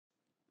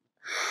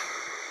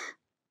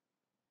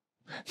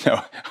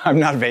No, I'm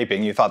not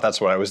vaping. You thought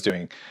that's what I was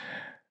doing,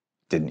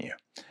 didn't you?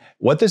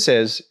 What this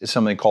is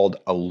something called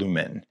a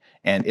lumen.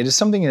 And it is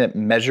something that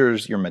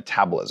measures your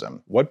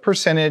metabolism. What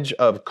percentage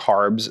of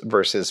carbs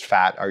versus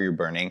fat are you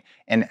burning?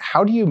 And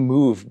how do you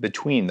move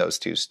between those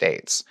two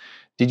states?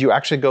 Did you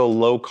actually go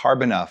low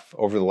carb enough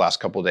over the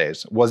last couple of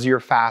days? Was your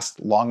fast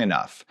long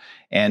enough?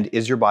 And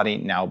is your body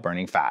now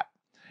burning fat?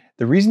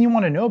 The reason you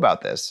want to know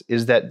about this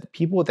is that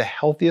people with the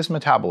healthiest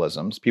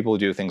metabolisms, people who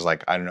do things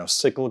like, I don't know,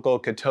 cyclical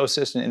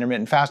ketosis and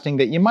intermittent fasting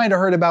that you might have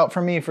heard about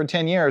from me for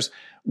 10 years,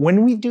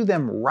 when we do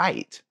them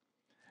right,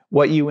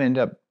 what you end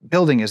up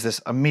building is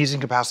this amazing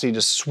capacity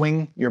to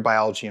swing your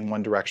biology in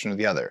one direction or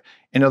the other.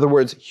 In other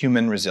words,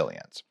 human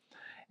resilience.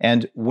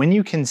 And when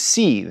you can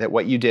see that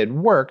what you did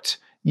worked,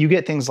 you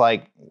get things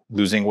like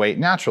losing weight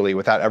naturally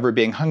without ever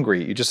being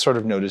hungry. You just sort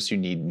of notice you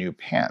need new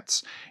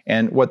pants.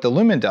 And what the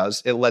lumen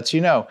does, it lets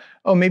you know,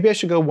 oh, maybe I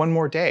should go one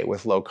more day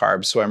with low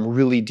carbs so I'm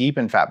really deep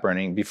in fat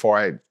burning before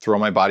I throw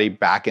my body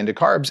back into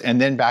carbs and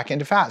then back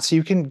into fat. So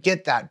you can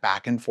get that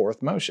back and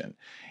forth motion.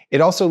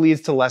 It also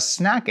leads to less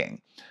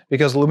snacking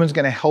because lumen's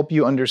going to help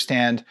you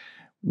understand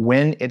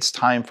when it's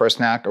time for a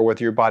snack or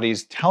whether your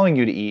body's telling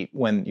you to eat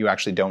when you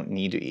actually don't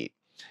need to eat.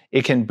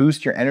 It can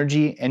boost your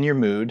energy and your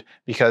mood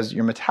because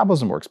your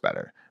metabolism works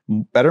better.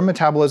 Better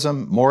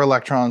metabolism, more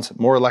electrons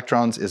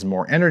is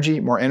more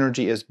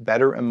energy is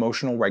better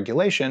emotional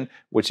regulation,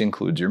 which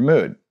includes your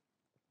mood.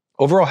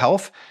 Overall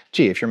health,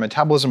 gee, if your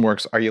metabolism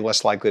works, are you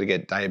less likely to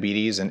get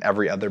diabetes and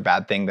every other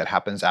bad thing that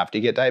happens after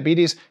you get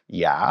diabetes?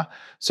 Yeah.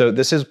 So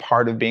this is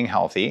part of being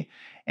healthy.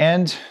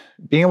 And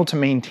being able to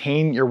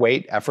maintain your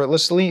weight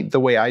effortlessly the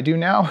way I do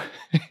now,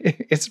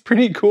 it's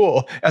pretty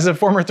cool. As a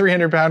former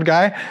 300-pound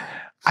guy,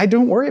 I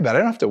don't worry about it.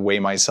 I don't have to weigh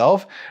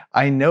myself.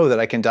 I know that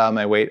I can dial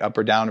my weight up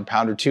or down a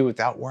pound or two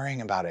without worrying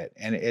about it.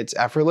 And it's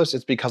effortless.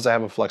 It's because I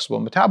have a flexible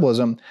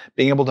metabolism.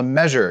 Being able to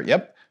measure,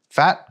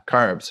 fat,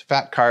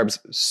 carbs,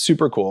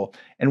 super cool.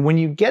 And when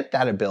you get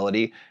that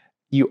ability,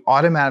 you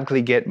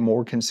automatically get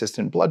more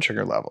consistent blood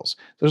sugar levels.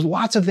 There's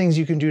lots of things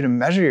you can do to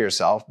measure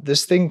yourself.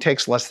 This thing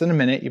takes less than a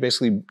minute. You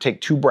basically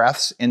take 2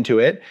 breaths into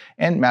it,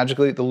 and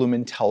magically the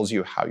lumen tells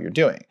you how you're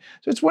doing.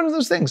 So it's one of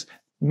those things.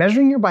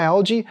 Measuring your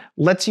biology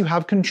lets you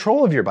have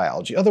control of your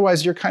biology.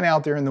 Otherwise, you're kind of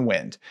out there in the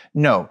wind.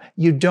 No,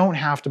 you don't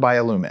have to buy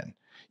a lumen.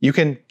 You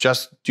can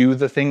just do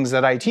the things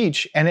that I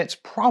teach and it's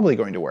probably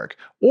going to work.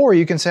 Or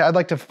you can say, I'd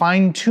like to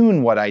fine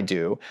tune what I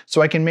do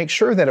so I can make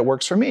sure that it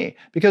works for me.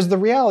 Because the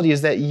reality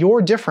is that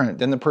you're different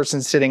than the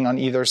person sitting on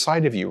either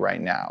side of you right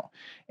now.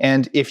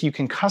 And if you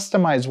can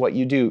customize what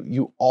you do,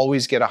 you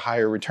always get a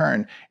higher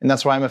return. And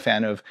that's why I'm a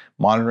fan of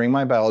monitoring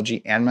my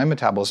biology and my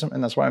metabolism.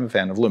 And that's why I'm a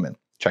fan of Lumen.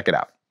 Check it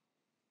out.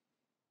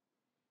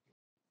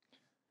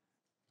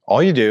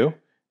 All you do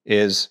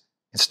is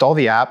install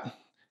the app,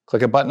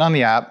 click a button on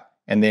the app,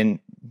 and then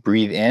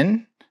breathe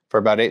in for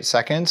about 8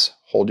 seconds,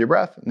 hold your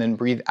breath, and then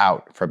breathe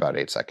out for about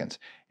 8 seconds.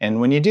 And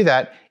when you do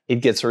that,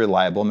 it gets a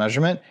reliable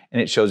measurement and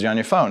it shows you on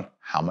your phone,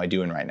 how am I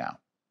doing right now?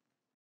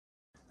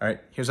 All right,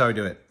 here's how we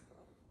do it.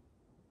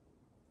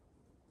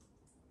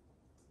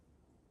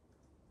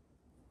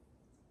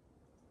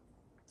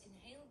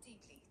 Inhale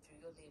deeply through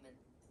your lumen.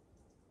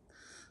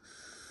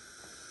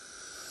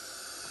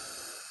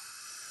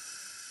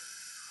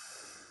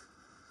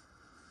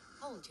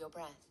 Hold your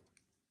breath.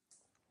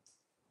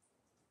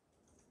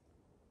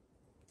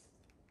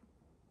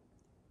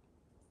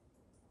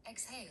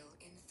 Exhale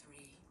in 3,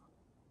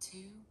 2,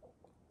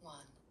 1.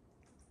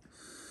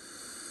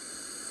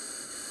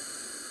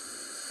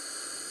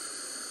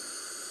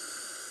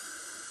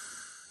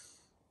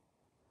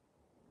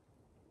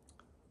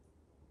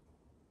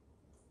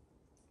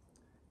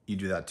 You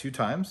do that 2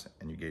 times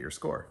and you get your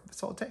score.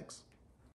 That's all it takes.